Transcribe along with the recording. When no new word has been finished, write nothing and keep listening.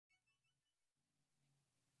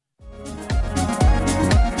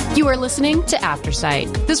are listening to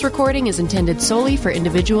Aftersight. This recording is intended solely for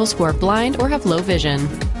individuals who are blind or have low vision.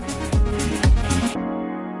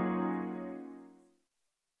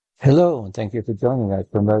 Hello, and thank you for joining us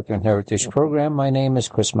for American Heritage Program. My name is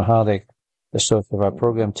Chris Mahalik. The source of our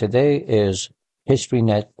program today is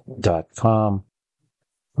HistoryNet.com.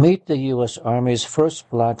 Meet the U.S. Army's first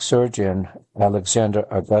black surgeon, Alexander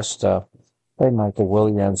Augusta, by Michael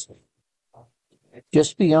Williams.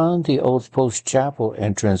 Just beyond the Old Post Chapel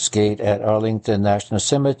entrance gate at Arlington National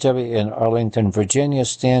Cemetery in Arlington, Virginia,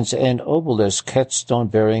 stands an obelisk headstone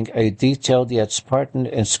bearing a detailed yet Spartan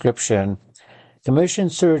inscription.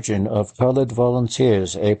 Commissioned Surgeon of Colored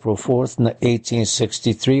Volunteers, April 4th,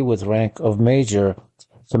 1863, with rank of Major.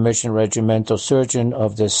 Commissioned Regimental Surgeon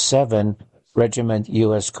of the 7th Regiment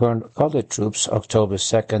U.S. Colored Troops, October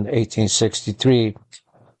 2nd, 1863.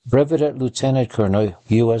 Brevet Lieutenant Colonel,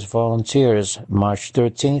 U.S. Volunteers, March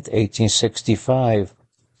 13, 1865,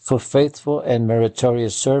 for faithful and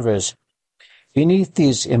meritorious service. Beneath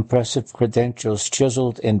these impressive credentials,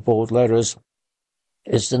 chiseled in bold letters,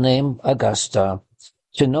 is the name Augusta.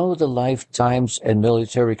 To know the lifetimes and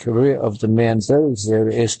military career of the man buried there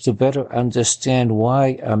is to better understand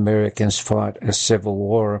why Americans fought a civil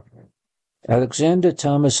war. Alexander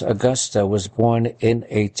Thomas Augusta was born in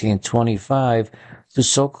 1825 to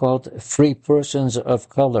so-called free persons of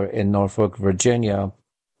color in Norfolk, Virginia.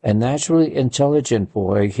 A naturally intelligent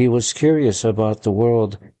boy, he was curious about the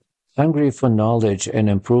world, hungry for knowledge and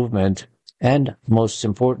improvement, and, most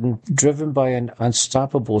important, driven by an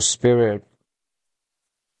unstoppable spirit.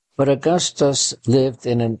 But Augustus lived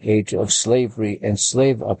in an age of slavery and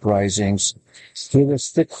slave uprisings. He was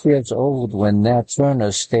 6 years old when Nat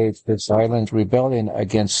Turner staged his violent rebellion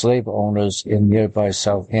against slave owners in nearby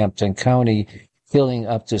Southampton County, killing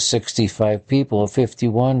up to 65 people,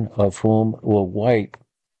 51 of whom were white.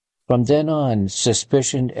 From then on,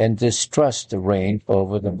 suspicion and distrust reigned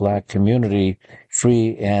over the black community,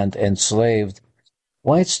 free and enslaved.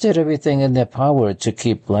 Whites did everything in their power to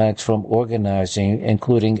keep blacks from organizing,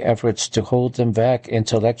 including efforts to hold them back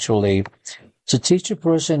intellectually. To teach a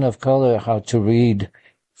person of color how to read,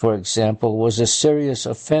 for example, was a serious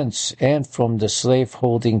offense, and from the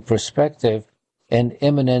slave-holding perspective, an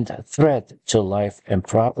imminent threat to life and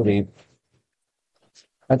property.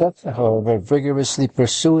 Augusta, however, vigorously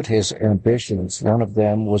pursued his ambitions. One of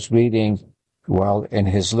them was reading. While in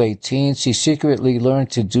his late teens, he secretly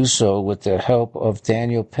learned to do so with the help of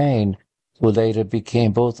Daniel Payne, who later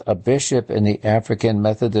became both a bishop in the African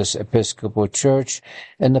Methodist Episcopal Church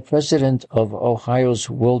and the president of Ohio's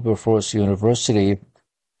Wilberforce University.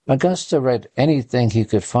 Augusta read anything he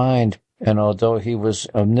could find, and although he was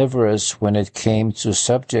omnivorous when it came to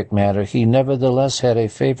subject matter, he nevertheless had a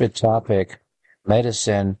favorite topic,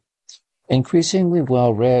 medicine. Increasingly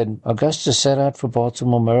well-read, Augusta set out for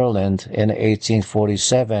Baltimore, Maryland in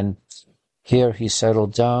 1847. Here he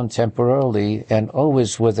settled down temporarily and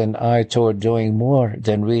always with an eye toward doing more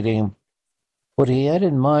than reading. What he had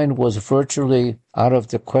in mind was virtually out of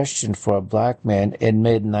the question for a black man in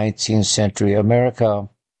mid-19th century America.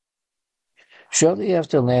 Shortly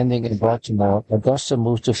after landing in Baltimore, Augusta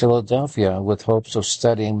moved to Philadelphia with hopes of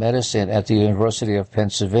studying medicine at the University of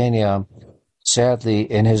Pennsylvania. Sadly,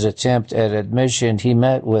 in his attempt at admission, he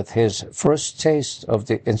met with his first taste of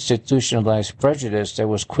the institutionalized prejudice that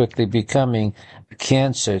was quickly becoming a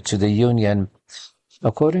cancer to the Union.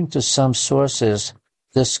 According to some sources,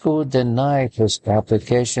 the school denied his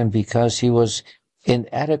application because he was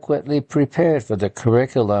inadequately prepared for the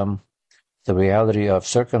curriculum. The reality of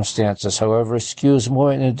circumstances, however, skews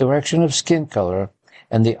more in the direction of skin color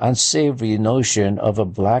and the unsavory notion of a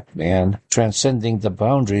black man transcending the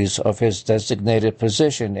boundaries of his designated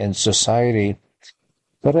position in society.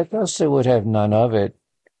 But Augusta would have none of it,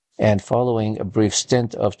 and following a brief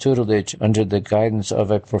stint of tutelage under the guidance of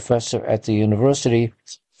a professor at the university,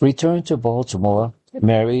 returned to Baltimore,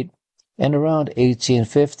 married, and around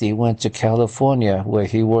 1850 went to California, where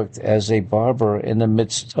he worked as a barber in the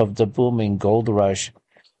midst of the booming gold rush.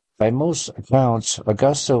 By most accounts,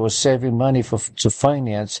 Augusta was saving money to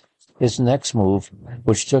finance his next move,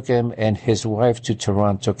 which took him and his wife to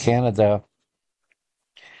Toronto, Canada.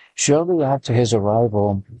 Shortly after his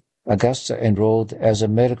arrival, Augusta enrolled as a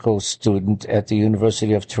medical student at the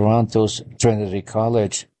University of Toronto's Trinity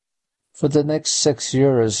College. For the next 6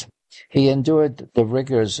 years, he endured the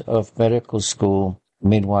rigors of medical school,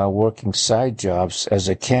 meanwhile working side jobs as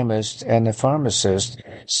a chemist and a pharmacist,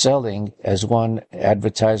 selling, as one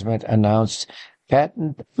advertisement announced,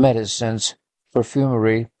 patent medicines,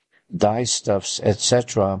 perfumery, dye stuffs,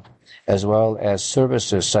 etc. as well as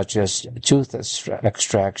services such as tooth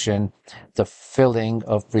extraction, the filling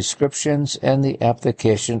of prescriptions, and the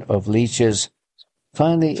application of leeches.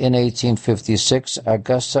 Finally, in 1856,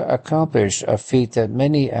 Augusta accomplished a feat that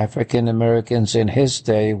many African Americans in his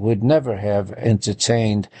day would never have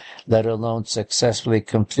entertained, let alone successfully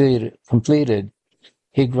completed.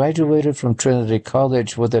 He graduated from Trinity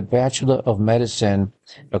College with a Bachelor of Medicine.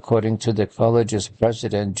 According to the college's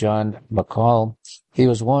president, John McCall, he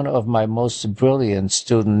was one of my most brilliant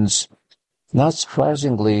students. Not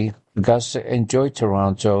surprisingly, Augusta enjoyed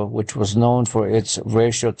Toronto, which was known for its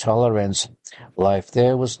racial tolerance. Life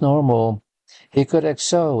there was normal. He could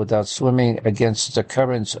excel without swimming against the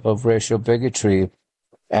currents of racial bigotry.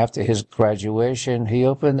 After his graduation, he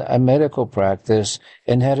opened a medical practice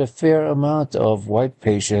and had a fair amount of white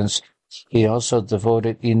patients. He also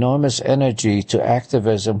devoted enormous energy to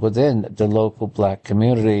activism within the local black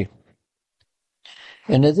community.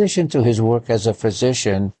 In addition to his work as a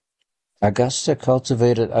physician, Augusta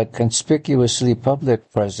cultivated a conspicuously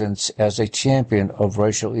public presence as a champion of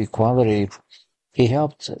racial equality. He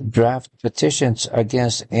helped draft petitions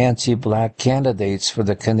against anti-black candidates for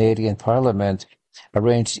the Canadian Parliament,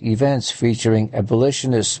 arranged events featuring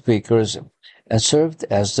abolitionist speakers, and served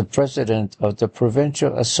as the president of the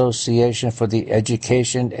Provincial Association for the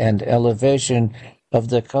Education and Elevation of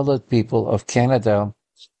the Colored People of Canada.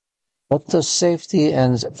 But the safety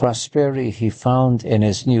and prosperity he found in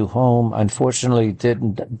his new home unfortunately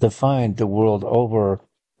didn't define the world over,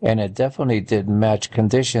 and it definitely didn't match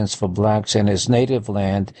conditions for blacks in his native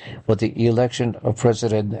land, where the election of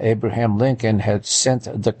President Abraham Lincoln had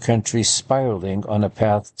sent the country spiraling on a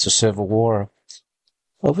path to civil war.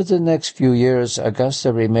 Over the next few years,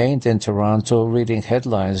 Augusta remained in Toronto reading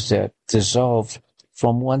headlines that dissolved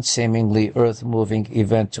from one seemingly earth-moving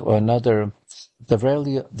event to another.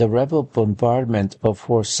 The rebel bombardment of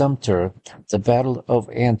Fort Sumter, the Battle of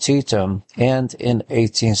Antietam, and in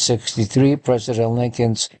 1863, President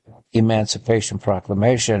Lincoln's Emancipation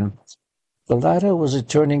Proclamation. The latter was a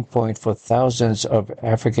turning point for thousands of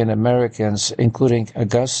African Americans, including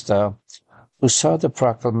Augusta, who saw the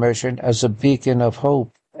proclamation as a beacon of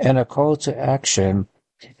hope and a call to action.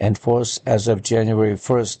 Enforced as of January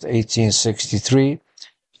 1st, 1863,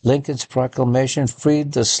 Lincoln's proclamation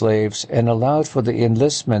freed the slaves and allowed for the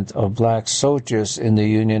enlistment of black soldiers in the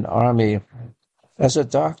Union Army. As a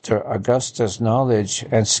doctor, Augusta's knowledge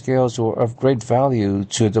and skills were of great value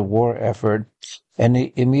to the war effort, and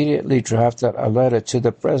he immediately drafted a letter to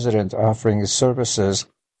the president offering his services.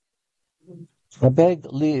 I beg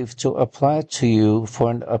leave to apply to you for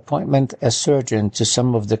an appointment as surgeon to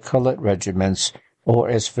some of the colored regiments, or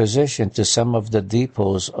as physician to some of the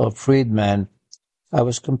depots of freedmen. I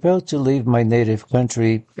was compelled to leave my native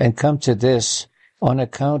country and come to this on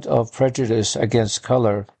account of prejudice against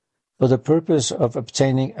color, for the purpose of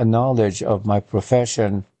obtaining a knowledge of my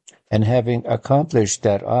profession, and having accomplished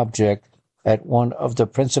that object at one of the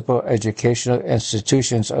principal educational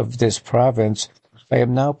institutions of this province, I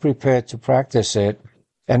am now prepared to practice it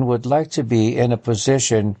and would like to be in a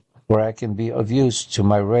position where I can be of use to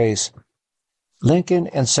my race. Lincoln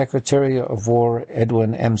and Secretary of War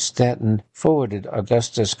Edwin M. Stanton forwarded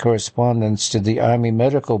Augusta's correspondence to the Army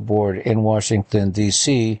Medical Board in Washington,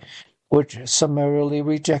 D.C., which summarily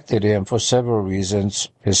rejected him for several reasons,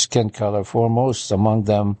 his skin color foremost among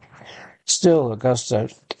them. Still, Augusta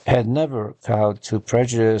had never cowed to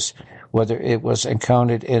prejudice, whether it was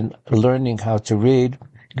encountered in learning how to read,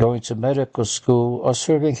 going to medical school, or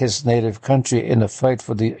serving his native country in the fight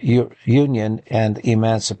for the Union and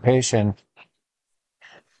emancipation.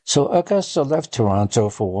 So Augusta left Toronto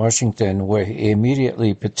for Washington, where he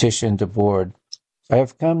immediately petitioned the board. I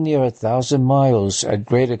have come near 1,000 miles at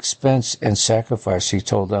great expense and sacrifice, he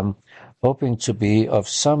told them, hoping to be of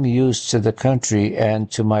some use to the country and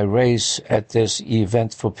to my race at this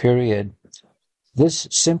eventful period. This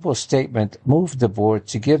simple statement moved the board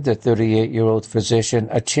to give the 38-year-old physician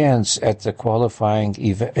a chance at the qualifying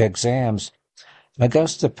exams.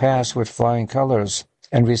 Augusta passed with flying colors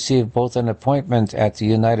and received both an appointment at the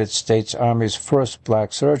United States Army's first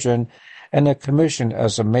black surgeon and a commission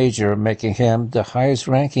as a major, making him the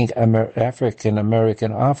highest-ranking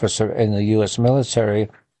African-American officer in the U.S. military.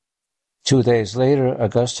 2 days later,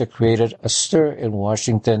 Augusta created a stir in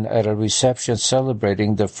Washington at a reception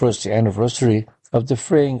celebrating the first anniversary of the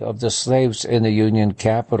freeing of the slaves in the Union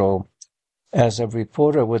capital. As a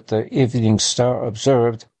reporter with the Evening Star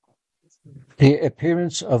observed, the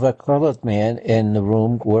appearance of a colored man in the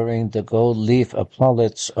room wearing the gold leaf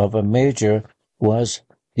epaulets of a major was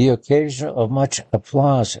the occasion of much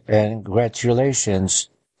applause and congratulations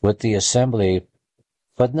with the assembly.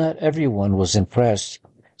 But not everyone was impressed.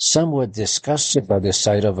 Somewhat disgusted by the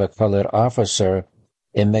sight of a colored officer,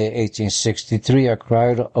 in May 1863, a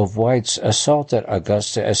crowd of whites assaulted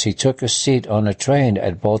Augusta as he took a seat on a train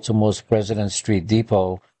at Baltimore's President Street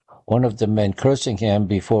Depot, one of the men cursing him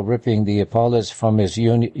before ripping the epaulets from his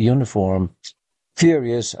uniform.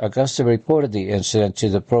 Furious, Augusta reported the incident to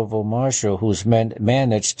the provost marshal, whose men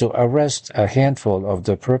managed to arrest a handful of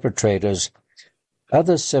the perpetrators.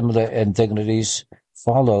 Other similar indignities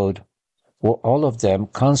followed, all of them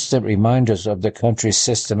constant reminders of the country's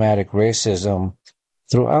systematic racism.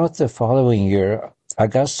 Throughout the following year,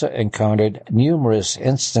 Augusta encountered numerous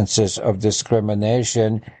instances of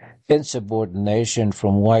discrimination, insubordination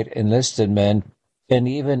from white enlisted men, and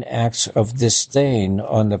even acts of disdain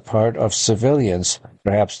on the part of civilians,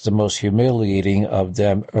 perhaps the most humiliating of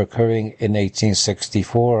them occurring in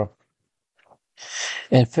 1864.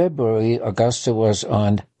 In February, Augusta was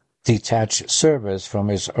on detached service from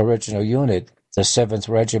his original unit, the 7th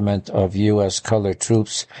Regiment of U.S. Colored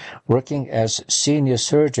Troops, working as senior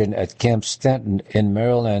surgeon at Camp Stanton in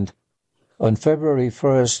Maryland. On February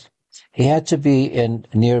 1st, he had to be in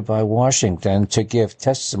nearby Washington to give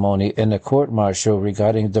testimony in a court-martial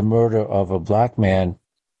regarding the murder of a black man.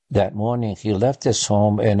 That morning, he left his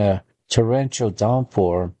home in a torrential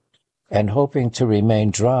downpour and, hoping to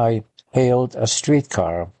remain dry, hailed a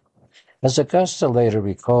streetcar. As Augusta later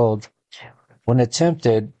recalled, when I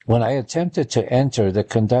attempted to enter, the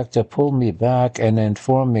conductor pulled me back and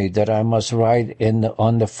informed me that I must ride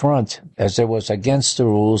on the front, as it was against the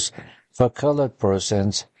rules for colored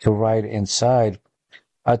persons to ride inside.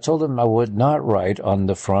 I told him I would not ride on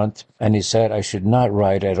the front, and he said I should not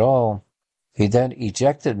ride at all. He then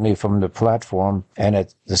ejected me from the platform and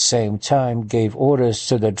at the same time gave orders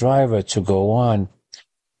to the driver to go on.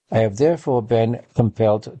 I have therefore been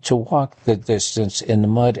compelled to walk the distance in the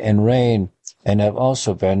mud and rain, and have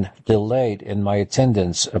also been delayed in my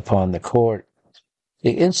attendance upon the court.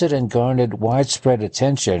 The incident garnered widespread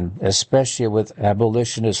attention, especially with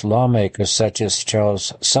abolitionist lawmakers such as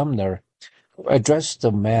Charles Sumner, who addressed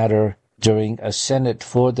the matter during a Senate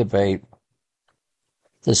floor debate.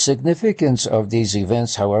 The significance of these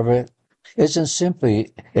events, however, isn't simply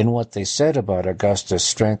in what they said about Augusta's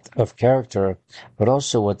strength of character, but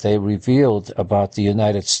also what they revealed about the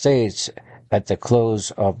United States at the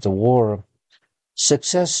close of the war.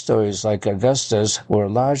 Success stories like Augusta's were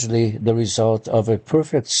largely the result of a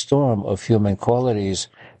perfect storm of human qualities,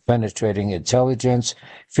 penetrating intelligence,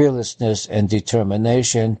 fearlessness and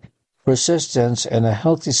determination, persistence, and a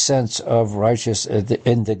healthy sense of righteous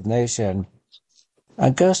indignation.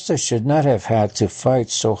 Augusta should not have had to fight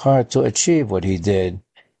so hard to achieve what he did,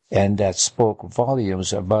 and that spoke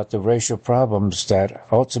volumes about the racial problems that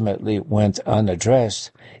ultimately went unaddressed,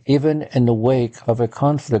 even in the wake of a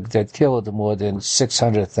conflict that killed more than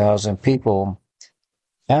 600,000 people.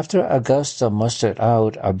 After Augusta mustered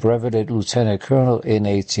out a brevetted lieutenant colonel in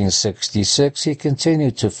 1866, he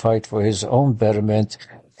continued to fight for his own betterment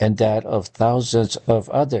and that of thousands of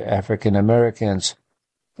other African Americans.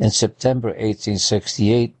 In September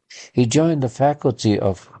 1868, he joined the faculty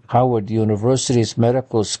of Howard University's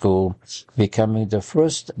medical school, becoming the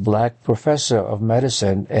first black professor of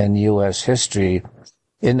medicine in U.S. history.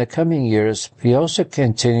 In the coming years, he also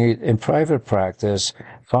continued in private practice,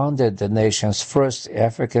 founded the nation's first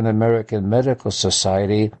African-American medical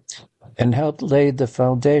society, and helped lay the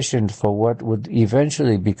foundation for what would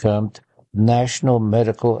eventually become the National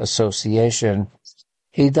Medical Association.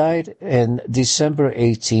 He died in December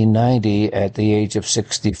 1890 at the age of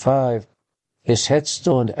 65. His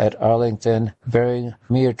headstone at Arlington bearing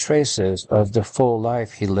mere traces of the full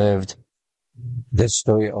life he lived. This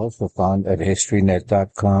story also found at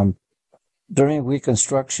HistoryNet.com. During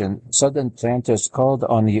Reconstruction, Southern planters called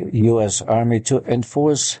on the U.S. Army to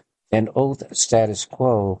enforce an old status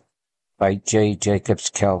quo by J. Jacobs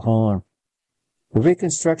Calhoun. The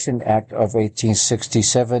Reconstruction Act of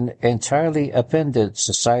 1867 entirely upended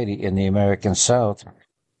society in the American South,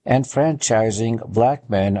 enfranchising black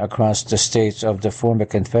men across the states of the former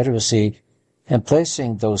Confederacy and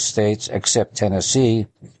placing those states, except Tennessee,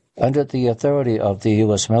 under the authority of the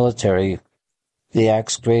U.S. military. The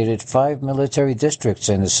acts created 5 military districts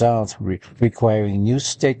in the South, requiring new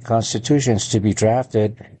state constitutions to be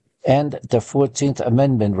drafted, and the 14th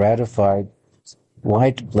Amendment ratified.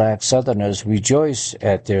 White black Southerners rejoiced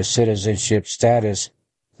at their citizenship status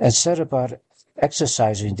and set about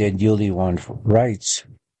exercising their newly won rights.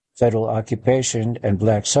 Federal occupation and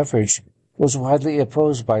black suffrage was widely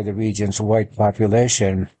opposed by the region's white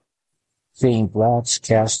population. Seeing blacks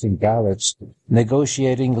casting ballots,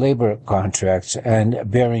 negotiating labor contracts, and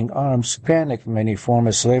bearing arms panicked many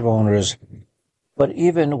former slave owners. But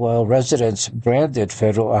even while residents branded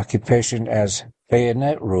federal occupation as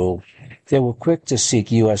bayonet rule, they were quick to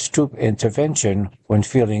seek U.S. troop intervention when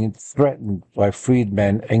feeling threatened by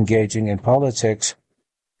freedmen engaging in politics.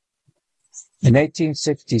 In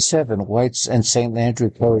 1867, whites in St.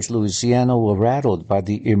 Landry Parish, Louisiana, were rattled by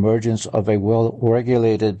the emergence of a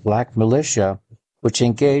well-regulated black militia, which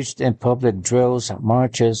engaged in public drills,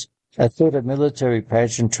 marches, a sort of military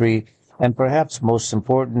pageantry, and perhaps most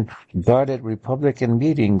important, guarded Republican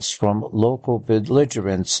meetings from local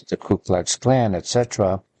belligerents, the Ku Klux Klan,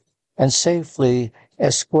 etc., and safely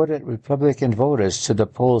escorted Republican voters to the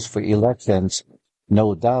polls for elections.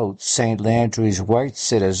 No doubt St. Landry's white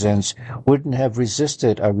citizens wouldn't have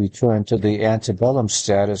resisted a return to the antebellum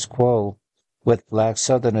status quo, with black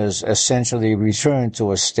Southerners essentially returned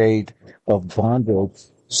to a state of bondage,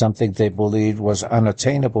 something they believed was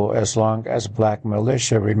unattainable as long as black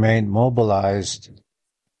militia remained mobilized.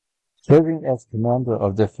 Serving as commander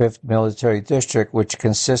of the 5th Military District, which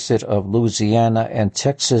consisted of Louisiana and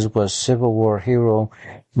Texas, was Civil War hero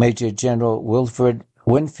Major General Wilfred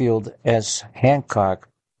Winfield S. Hancock.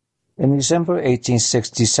 In December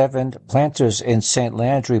 1867, planters in St.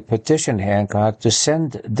 Landry petitioned Hancock to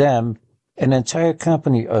send them an entire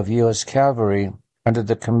company of U.S. cavalry under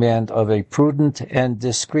the command of a prudent and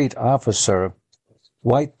discreet officer.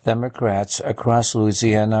 White Democrats across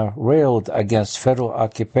Louisiana railed against federal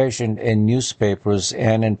occupation in newspapers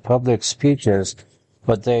and in public speeches,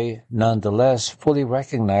 but they nonetheless fully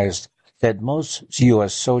recognized that most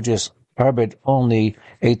U.S. soldiers harbored only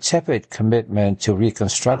a tepid commitment to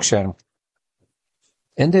Reconstruction.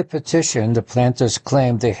 In their petition, the planters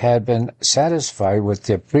claimed they had been satisfied with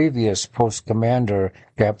their previous post commander,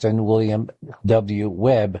 Captain William W.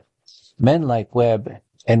 Webb. Men like Webb,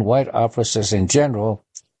 and white officers in general,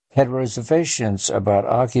 had reservations about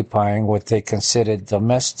occupying what they considered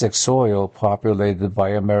domestic soil populated by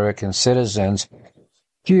American citizens.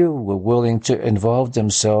 Few were willing to involve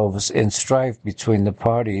themselves in strife between the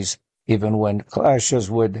parties, even when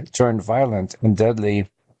clashes would turn violent and deadly.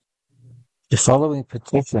 The following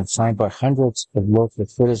petition, signed by hundreds of local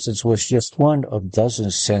citizens, was just one of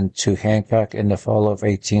dozens sent to Hancock in the fall of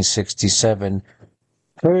 1867.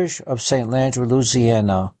 Parish of St. Landry,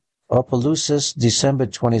 Louisiana, Opelousas, December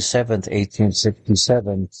 27,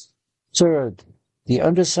 1867. Third, the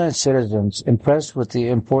undersigned citizens, impressed with the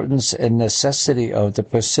importance and necessity of the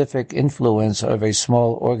pacific influence of a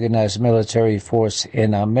small organized military force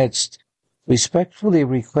in our midst, respectfully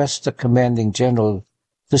request the commanding general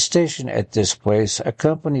to station at this place a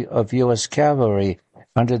company of U.S. cavalry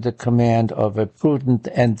under the command of a prudent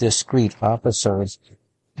and discreet officer.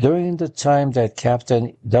 During the time that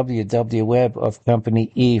Captain W. W. Webb of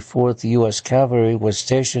Company E, 4th U.S. Cavalry, was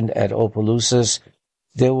stationed at Opelousas,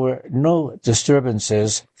 there were no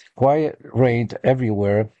disturbances, quiet reigned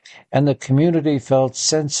everywhere, and the community felt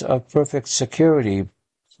sense of perfect security.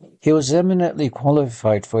 He was eminently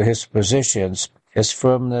qualified for his positions. His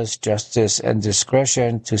firmness, justice, and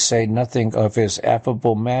discretion, to say nothing of his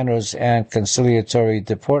affable manners and conciliatory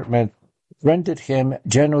deportment, rendered him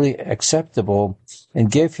generally acceptable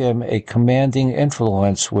and gave him a commanding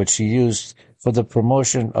influence which he used for the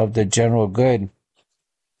promotion of the general good.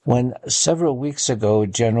 When several weeks ago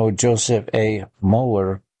General Joseph A.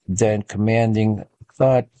 Mower, then commanding,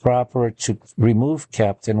 thought proper to remove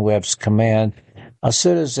Captain Webb's command, our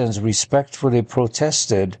citizens respectfully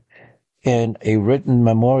protested in a written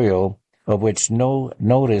memorial, of which no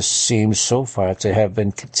notice seems so far to have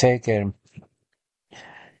been taken.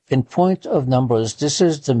 In point of numbers, this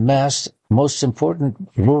is the most important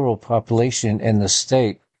rural population in the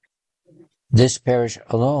state. This parish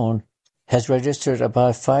alone has registered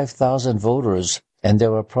about 5,000 voters, and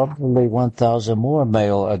there are probably 1,000 more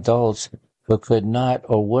male adults who could not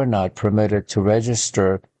or were not permitted to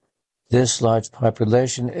register. This large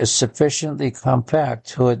population is sufficiently compact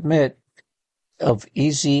to admit of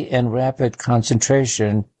easy and rapid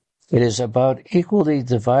concentration. It is about equally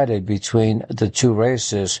divided between the two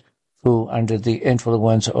races, who, under the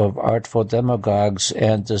influence of artful demagogues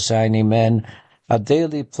and designing men, are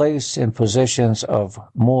daily placed in positions of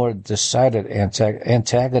more decided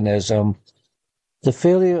antagonism. The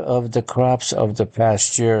failure of the crops of the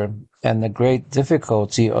past year and the great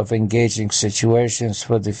difficulty of engaging situations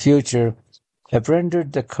for the future have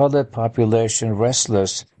rendered the colored population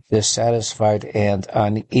restless, dissatisfied, and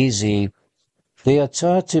uneasy. They are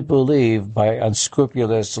taught to believe by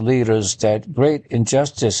unscrupulous leaders that great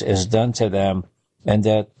injustice is done to them and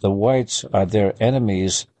that the whites are their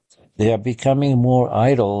enemies. They are becoming more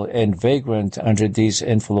idle and vagrant under these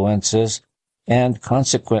influences and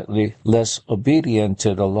consequently less obedient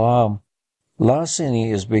to the law.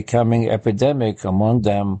 Larceny is becoming epidemic among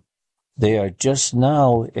them. They are just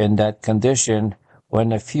now in that condition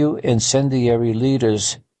when a few incendiary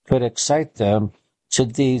leaders could excite them to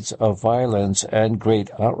deeds of violence and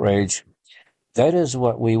great outrage. That is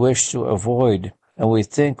what we wish to avoid, and we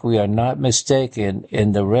think we are not mistaken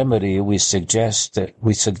in the remedy we suggest.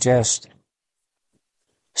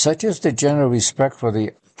 Such is the general respect for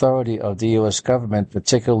the authority of the U.S. government,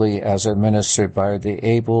 particularly as administered by the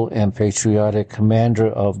able and patriotic commander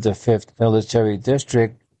of the 5th Military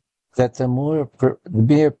District, that the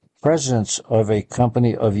mere presence of a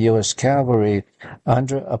company of U.S. cavalry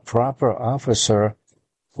under a proper officer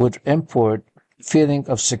would import feeling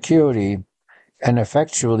of security and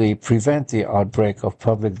effectually prevent the outbreak of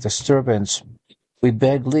public disturbance. We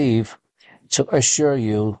beg leave to assure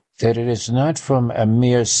you that it is not from a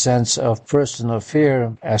mere sense of personal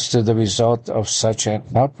fear as to the result of such an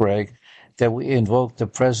outbreak that we invoke the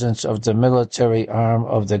presence of the military arm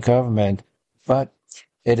of the government, but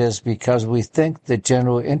it is because we think the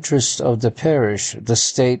general interests of the parish, the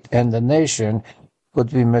state, and the nation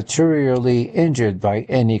would be materially injured by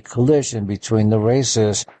any collision between the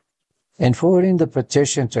races. In forwarding the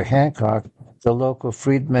petition to Hancock, the local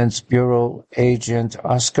Freedmen's Bureau agent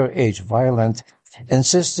Oscar H. Violent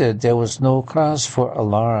insisted there was no cause for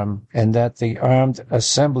alarm and that the armed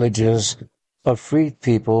assemblages of freed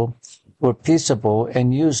people were peaceable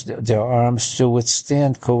and used their arms to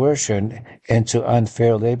withstand coercion into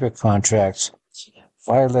unfair labor contracts.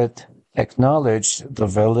 Violent acknowledged the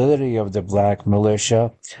validity of the black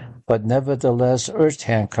militia, but nevertheless urged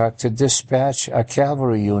Hancock to dispatch a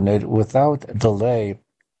cavalry unit without delay.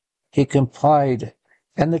 He complied,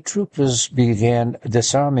 and the troopers began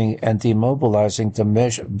disarming and demobilizing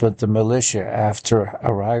the militia after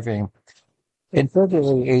arriving. In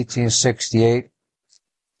February 1868,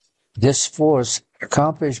 this force,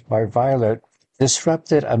 accompanied by Violet,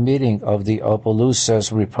 disrupted a meeting of the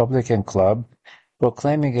Opelousas Republican Club,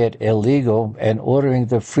 proclaiming it illegal and ordering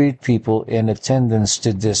the freed people in attendance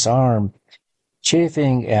to disarm.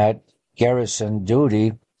 Chafing at garrison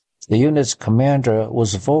duty, the unit's commander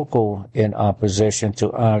was vocal in opposition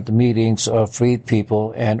to armed meetings of freed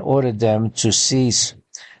people and ordered them to cease.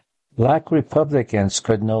 Black Republicans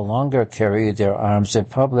could no longer carry their arms in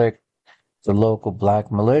public. The local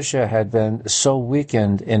black militia had been so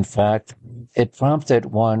weakened, in fact, it prompted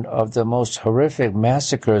one of the most horrific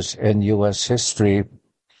massacres in U.S. history.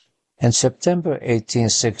 In September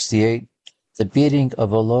 1868, the beating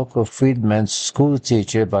of a local freedmen's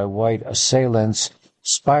schoolteacher by white assailants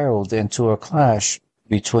spiraled into a clash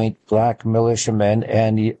between black militiamen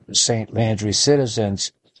and St. Landry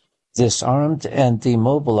citizens. Disarmed and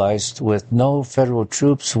demobilized with no federal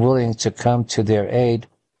troops willing to come to their aid,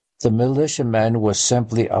 the militiamen were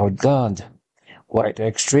simply outgunned. White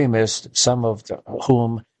extremists, some of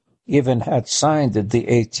whom even had signed the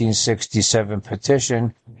 1867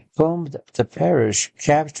 petition, combed the parish,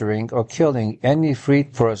 capturing or killing any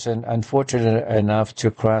freed person unfortunate enough to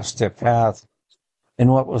cross their path. In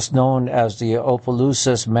what was known as the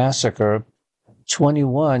Opelousas Massacre,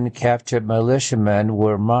 21 captured militiamen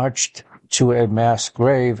were marched to a mass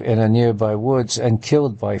grave in a nearby woods and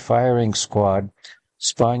killed by firing squad,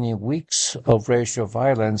 spawning weeks of racial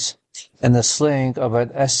violence and the slaying of an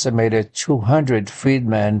estimated 200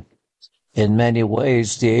 freedmen. In many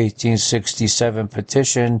ways, the 1867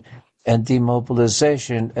 petition and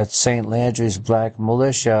demobilization at St. Landry's black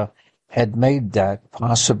militia had made that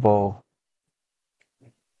possible.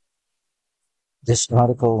 This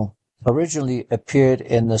article originally appeared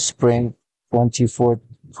in the spring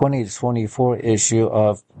 2024 issue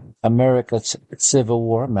of America's Civil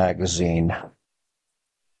War magazine.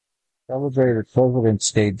 Celebrated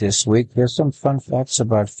President's Day this week. Here's some fun facts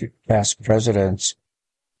about past presidents.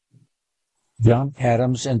 John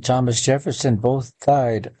Adams and Thomas Jefferson both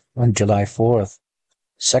died on July 4th.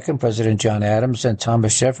 Second President John Adams and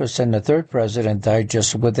Thomas Jefferson, the third president, died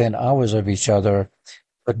just within hours of each other.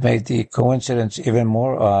 What made the coincidence even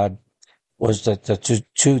more odd was that the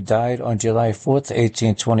two died on July 4th,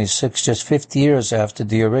 1826, just 50 years after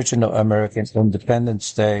the original American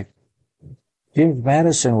Independence Day. James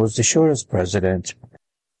Madison was the shortest president.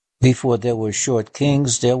 Before there were short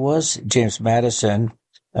kings, there was James Madison.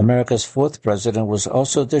 America's fourth president was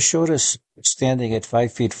also the shortest, standing at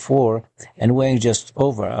 5'4" and weighing just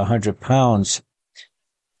over 100 pounds.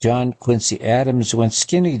 John Quincy Adams went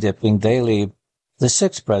skinny dipping daily. The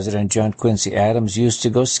sixth president, John Quincy Adams, used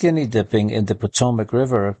to go skinny dipping in the Potomac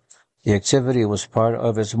River. The activity was part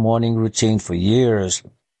of his morning routine for years.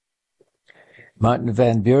 Martin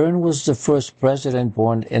Van Buren was the first president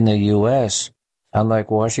born in the U.S.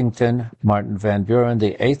 Unlike Washington, Martin Van Buren,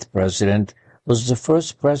 the eighth president, was the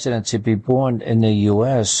first president to be born in the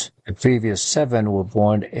U.S. The previous 7 were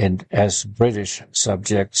born as British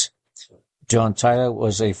subjects. John Tyler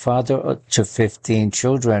was a father to 15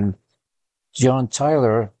 children. John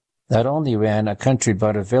Tyler not only ran a country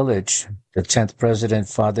but a village. The 10th president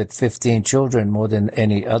fathered 15 children, more than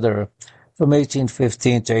any other. From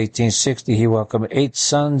 1815 to 1860, he welcomed 8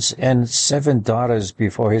 sons and 7 daughters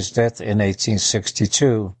before his death in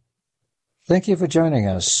 1862. Thank you for joining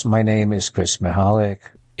us. My name is Chris Mihalik.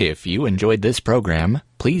 If you enjoyed this program,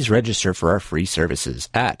 please register for our free services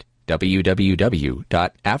at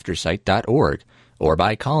www.aftersight.org or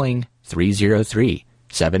by calling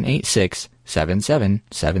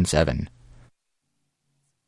 303-786-7777.